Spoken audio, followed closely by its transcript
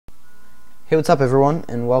Hey, what's up everyone,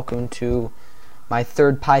 and welcome to my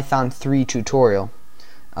third Python 3 tutorial.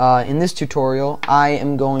 In this tutorial, I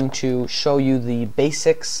am going to show you the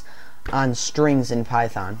basics on strings in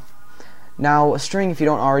Python. Now, a string, if you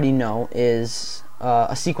don't already know, is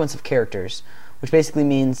a sequence of characters, which basically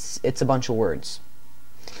means it's a bunch of words.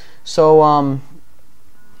 So,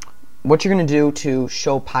 what you're going to do to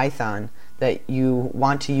show Python that you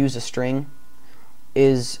want to use a string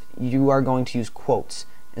is you are going to use quotes.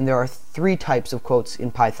 And there are three types of quotes in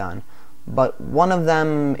Python, but one of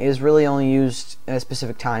them is really only used at a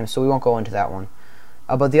specific time, so we won't go into that one.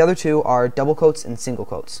 But the other two are double quotes and single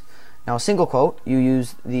quotes. Now, a single quote, you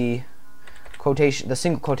use the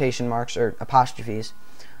single quotation marks or apostrophes,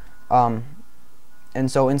 and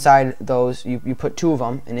so inside those you put two of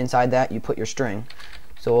them, and inside that you put your string.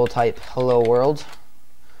 So we'll type "Hello World,"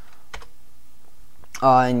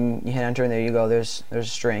 and you hit enter, and there you go. There's a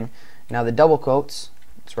string. Now the double quotes,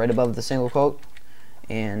 it's right above the single quote,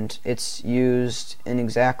 and it's used in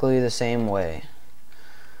exactly the same way.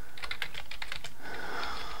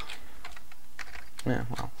 Yeah,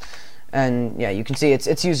 well, and yeah, you can see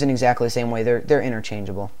it's used in exactly the same way. They're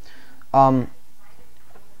interchangeable.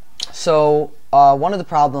 So one of the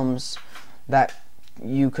problems that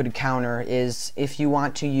you could counter is if you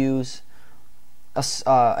want to use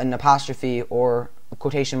an apostrophe or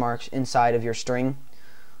quotation marks inside of your string.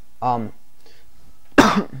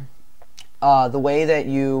 The way that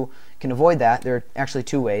you can avoid that, there are actually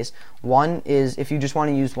two ways. One is if you just want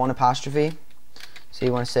to use one apostrophe, so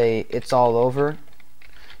you want to say "it's all over,"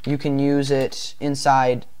 you can use it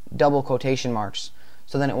inside double quotation marks,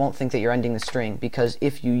 so then it won't think that you're ending the string, because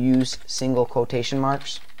if you use single quotation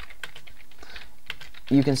marks,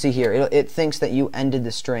 you can see here it thinks that you ended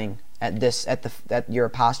the string at your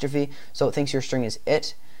apostrophe, so it thinks your string is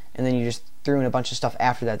 "it," and then you just threw in a bunch of stuff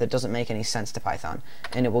after that doesn't make any sense to Python,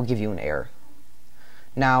 and it will give you an error.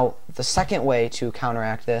 Now, the second way to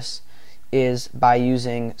counteract this is by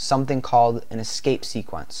using something called an escape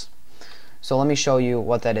sequence. So let me show you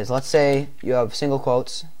what that is. Let's say you have single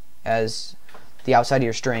quotes as the outside of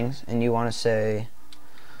your strings, and you want to say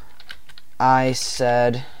 "I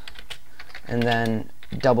said," and then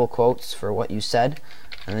double quotes for what you said,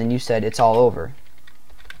 and then you said "it's all over."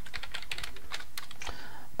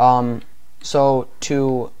 So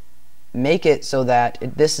to make it so that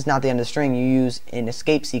this is not the end of the string, you use an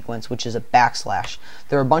escape sequence, which is a backslash.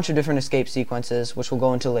 There are a bunch of different escape sequences, which we'll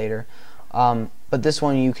go into later, but this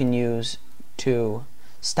one you can use to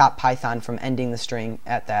stop Python from ending the string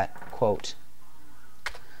at that quote.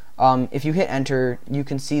 If you hit enter, you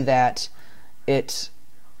can see that it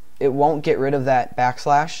won't get rid of that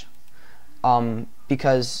backslash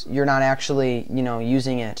because you're not actually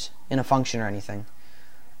using it in a function or anything.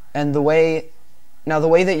 And the way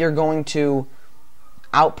that you're going to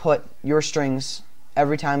output your strings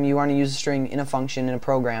every time you want to use a string in a function in a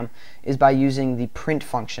program is by using the print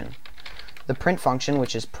function. The print function,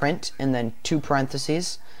 which is print and then two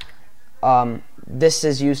parentheses, this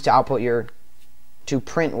is used to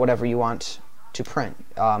print whatever you want to print.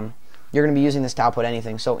 You're going to be using this to output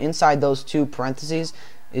anything. So inside those two parentheses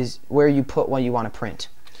is where you put what you want to print.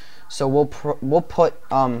 So we'll put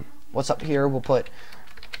what's up here. We'll put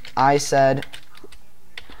 "I said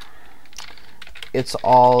it's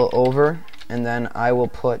all over," and then I will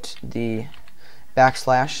put the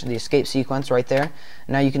backslash, the escape sequence, right there.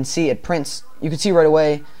 Now you can see it prints. You can see right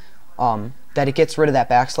away that it gets rid of that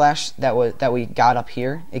backslash that we got up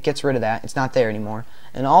here. It gets rid of that. It's not there anymore.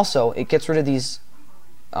 And also it gets rid of these.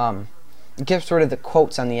 It gets rid of the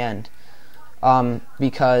quotes on the end.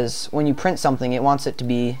 Because when you print something, it wants it to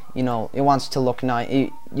be, it wants to look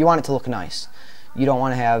nice. You want it to look nice. You don't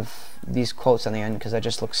want to have these quotes on the end because that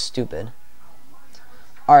just looks stupid.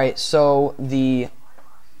 Alright, so the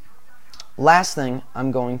last thing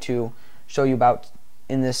I'm going to show you about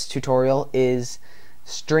in this tutorial is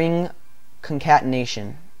string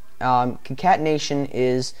concatenation. Concatenation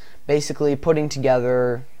is basically putting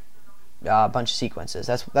together a bunch of sequences.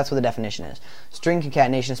 That's what the definition is. String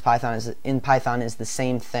concatenation in Python is the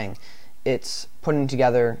same thing. It's putting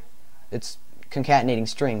together, it's concatenating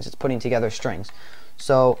strings. It's putting together strings.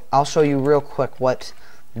 So I'll show you real quick what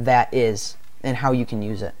that is and how you can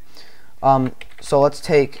use it. So let's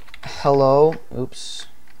take hello,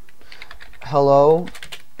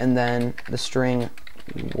 and then the string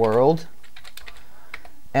world,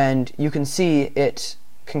 and you can see it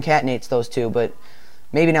concatenates those two, but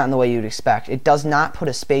maybe not in the way you'd expect. It does not put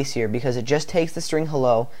a space here because it just takes the string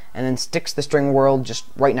hello and then sticks the string world just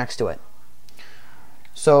right next to it.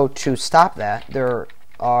 So to stop that, there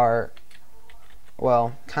are,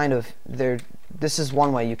 this is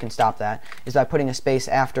one way you can stop that, is by putting a space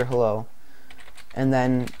after hello, and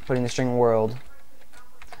then putting the string world.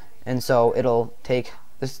 And so it'll take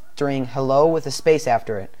the string hello with a space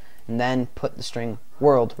after it, and then put the string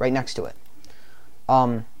world right next to it.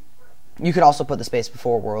 You could also put the space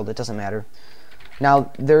before world, it doesn't matter.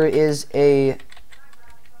 Now there is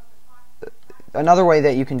another way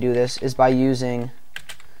that you can do this is by using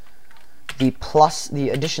the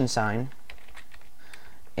addition sign,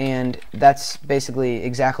 and that's basically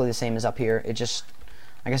exactly the same as up here. It just,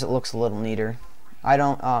 I guess it looks a little neater. I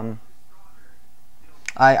don't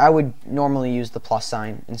I would normally use the plus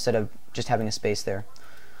sign instead of just having a space there.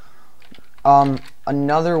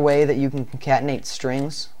 Another way that you can concatenate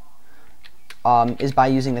strings is by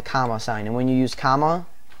using the comma sign. And when you use comma,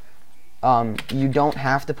 you don't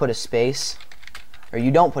have to put a space, or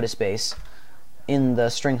you don't put a space in the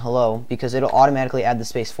string hello, because it'll automatically add the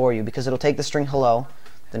space for you, because it'll take the string hello,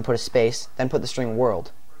 then put a space, then put the string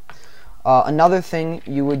world. Another thing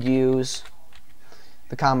you would use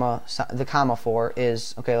the comma for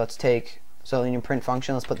is, okay, let's take, so in your print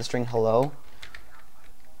function, let's put the string hello,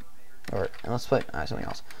 and let's put something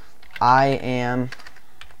else. I am,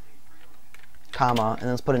 comma, and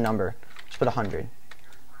let's put a number. Let's put 100.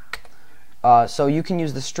 So you can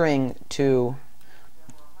use the string to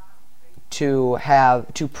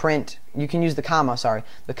print. You can use the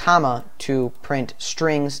comma to print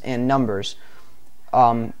strings and numbers,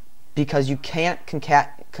 because you can't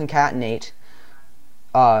concatenate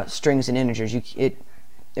strings and integers. It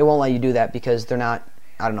won't let you do that because they're not,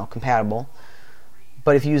 I don't know, compatible.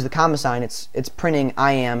 But if you use the comma sign, it's printing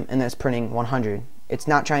I am, and then it's printing 100. It's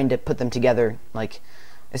not trying to put them together, like,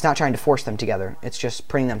 it's not trying to force them together. It's just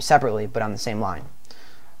printing them separately but on the same line.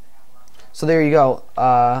 So there you go.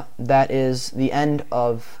 That is the end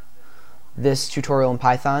of this tutorial in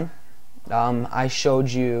Python. I showed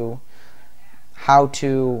you how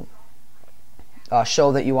to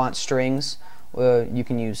show that you want strings. You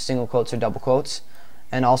can use single quotes or double quotes,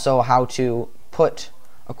 and also how to put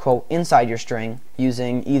a quote inside your string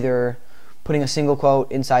using either putting a single quote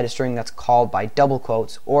inside a string that's called by double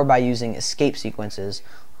quotes, or by using escape sequences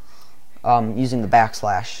using the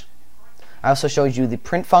backslash. I also showed you the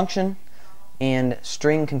print function and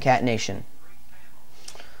string concatenation.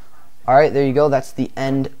 Alright, there you go. That's the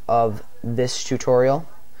end of this tutorial.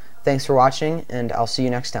 Thanks for watching, and I'll see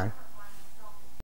you next time.